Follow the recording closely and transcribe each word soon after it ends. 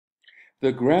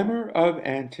The Grammar of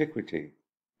Antiquity.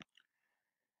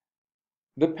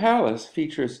 The palace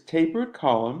features tapered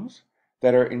columns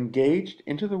that are engaged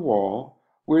into the wall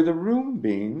where the room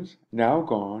beams, now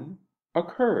gone,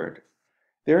 occurred.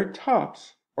 Their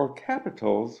tops, or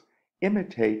capitals,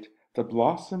 imitate the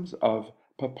blossoms of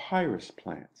papyrus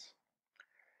plants.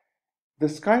 The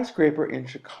skyscraper in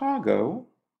Chicago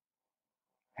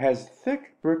has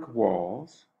thick brick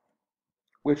walls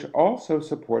which also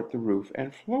support the roof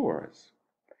and floors.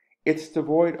 It's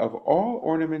devoid of all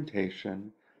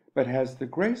ornamentation, but has the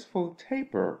graceful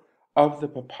taper of the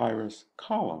papyrus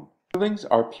column. Buildings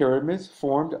are pyramids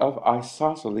formed of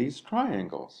isosceles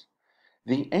triangles.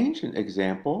 The ancient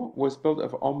example was built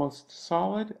of almost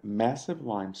solid, massive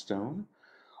limestone,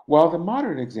 while the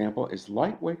modern example is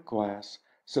lightweight glass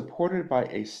supported by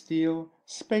a steel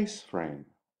space frame.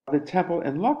 The temple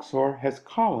in Luxor has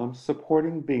columns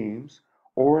supporting beams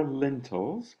or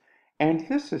lintels, and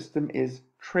this system is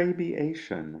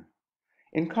trabeation.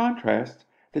 In contrast,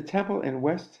 the temple in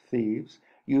West Thebes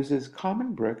uses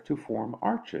common brick to form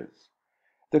arches,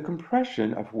 the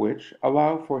compression of which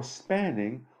allow for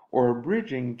spanning or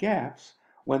bridging gaps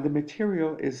when the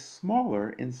material is smaller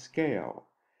in scale.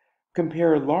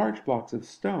 Compare large blocks of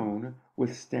stone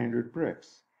with standard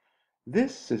bricks.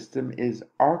 This system is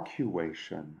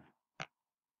arcuation.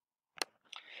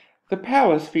 The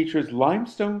palace features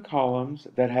limestone columns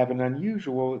that have an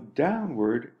unusual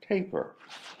downward taper.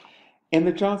 In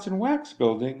the Johnson Wax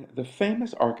Building, the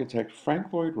famous architect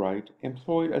Frank Lloyd Wright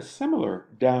employed a similar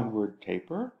downward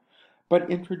taper, but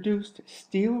introduced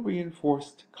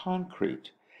steel-reinforced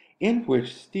concrete, in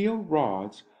which steel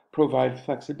rods provide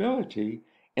flexibility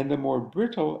in the more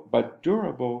brittle but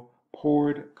durable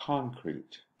poured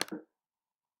concrete.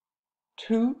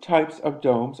 Two types of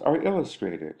domes are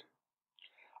illustrated.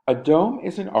 A dome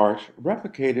is an arch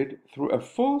replicated through a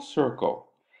full circle.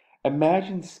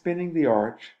 Imagine spinning the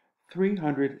arch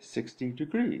 360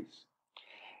 degrees.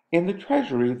 In the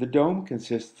Treasury, the dome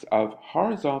consists of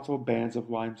horizontal bands of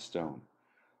limestone,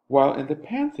 while in the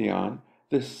Pantheon,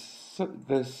 the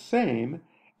same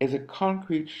is a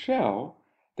concrete shell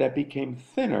that became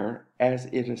thinner as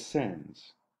it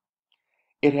ascends.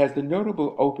 It has the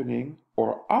notable opening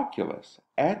or oculus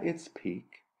at its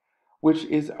peak, which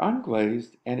is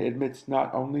unglazed and admits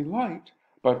not only light,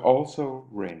 but also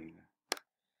rain.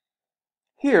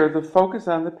 Here, the focus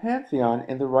on the Pantheon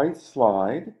in the right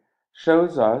slide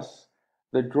shows us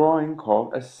the drawing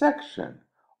called a section,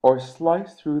 or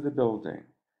slice through the building.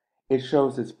 It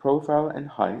shows its profile and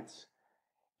heights,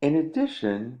 in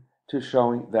addition to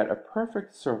showing that a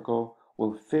perfect circle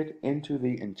will fit into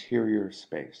the interior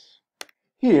space.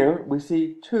 Here we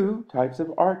see two types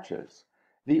of arches.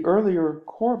 The earlier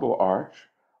corbel arch,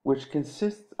 which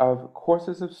consists of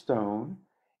courses of stone,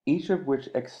 each of which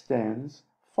extends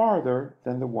farther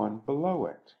than the one below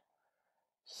it.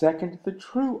 Second, the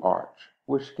true arch,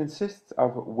 which consists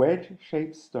of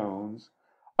wedge-shaped stones,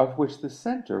 of which the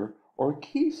center or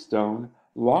keystone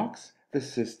locks the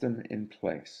system in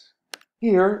place.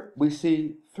 Here we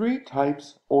see three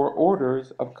types or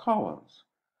orders of columns.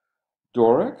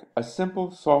 Doric, a simple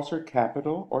saucer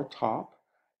capital or top,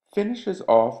 finishes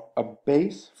off a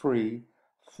base-free,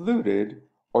 fluted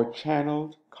or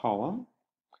channeled column.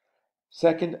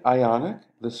 Second, Ionic,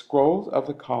 the scrolls of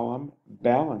the column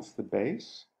balance the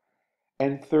base.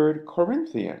 And third,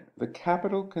 Corinthian, the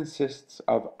capital consists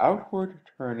of outward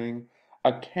turning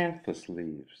acanthus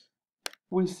leaves.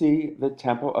 We see the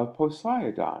Temple of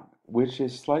Poseidon, which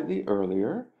is slightly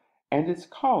earlier, and its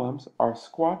columns are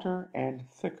squatter and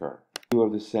thicker. Two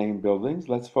of the same buildings,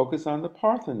 let's focus on the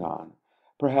Parthenon,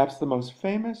 perhaps the most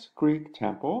famous Greek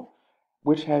temple,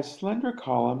 which has slender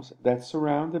columns that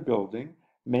surround the building,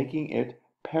 making it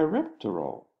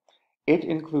peripteral. It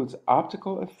includes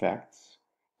optical effects,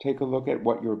 take a look at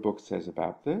what your book says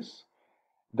about this,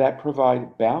 that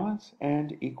provide balance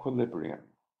and equilibrium.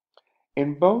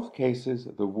 In both cases,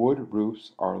 the wood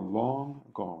roofs are long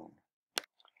gone.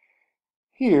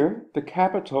 Here, the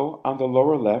capital on the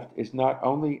lower left is not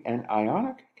only an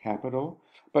Ionic capital,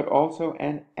 but also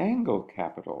an angle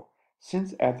capital,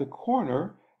 since at the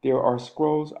corner there are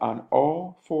scrolls on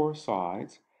all four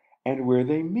sides, and where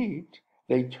they meet,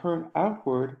 they turn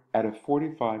outward at a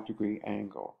 45-degree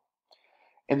angle.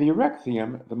 In the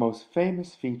Erechtheum, the most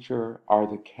famous feature are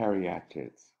the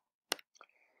caryatids.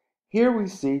 Here we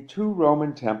see two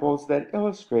Roman temples that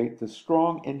illustrate the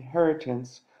strong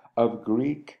inheritance of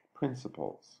Greek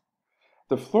principles.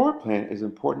 The floor plan is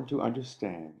important to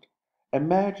understand.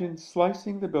 Imagine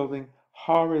slicing the building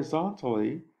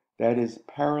horizontally, that is,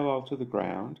 parallel to the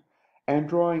ground, and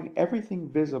drawing everything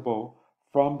visible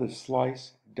from the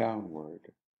slice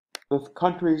downward. The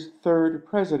country's third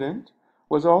president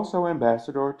was also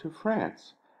ambassador to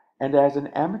France, and as an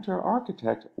amateur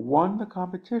architect won the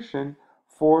competition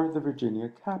for the Virginia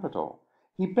Capitol.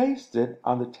 He based it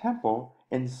on the temple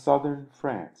in southern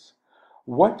France.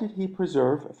 What did he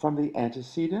preserve from the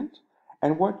antecedent,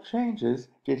 and what changes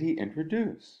did he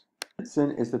introduce?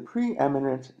 Davidson is the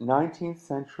preeminent 19th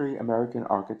century American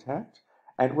architect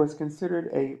and was considered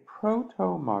a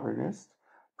proto-modernist.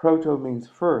 Proto means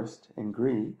first in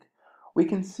Greek. We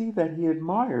can see that he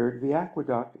admired the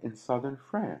aqueduct in southern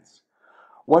France.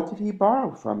 What did he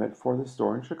borrow from it for the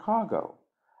store in Chicago?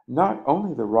 Not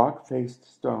only the rock-faced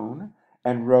stone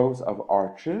and rows of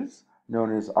arches,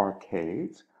 known as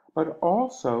arcades, but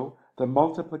also the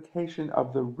multiplication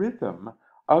of the rhythm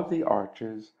of the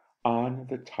arches on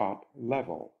the top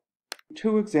level.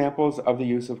 Two examples of the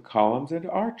use of columns and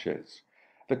arches.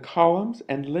 The columns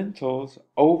and lintels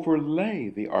overlay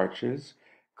the arches,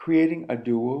 creating a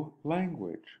dual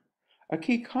language. A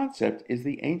key concept is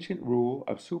the ancient rule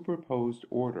of superposed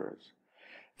orders,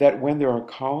 that when there are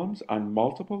columns on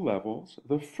multiple levels,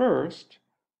 the first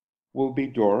will be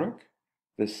Doric,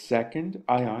 the second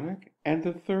Ionic, and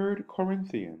the third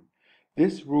Corinthian.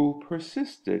 This rule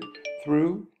persisted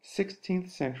through 16th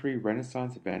century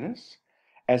Renaissance Venice,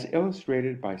 as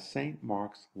illustrated by St.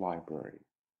 Mark's Library.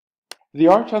 The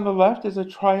arch on the left is a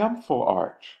triumphal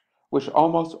arch, which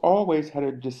almost always had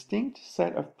a distinct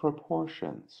set of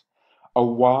proportions, a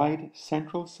wide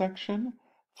central section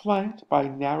flanked by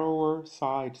narrower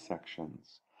side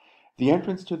sections. The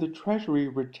entrance to the treasury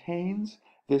retains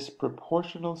this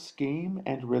proportional scheme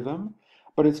and rhythm,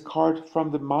 but is carved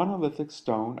from the monolithic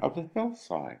stone of the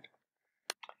hillside.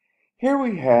 Here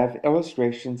we have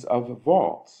illustrations of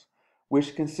vaults,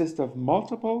 which consist of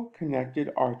multiple connected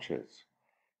arches.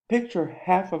 Picture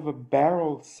half of a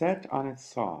barrel set on its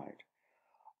side.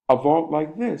 A vault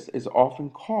like this is often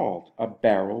called a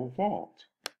barrel vault.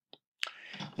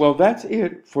 Well, that's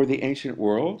it for the ancient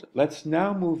world. Let's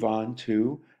now move on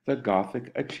to the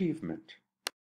Gothic achievement.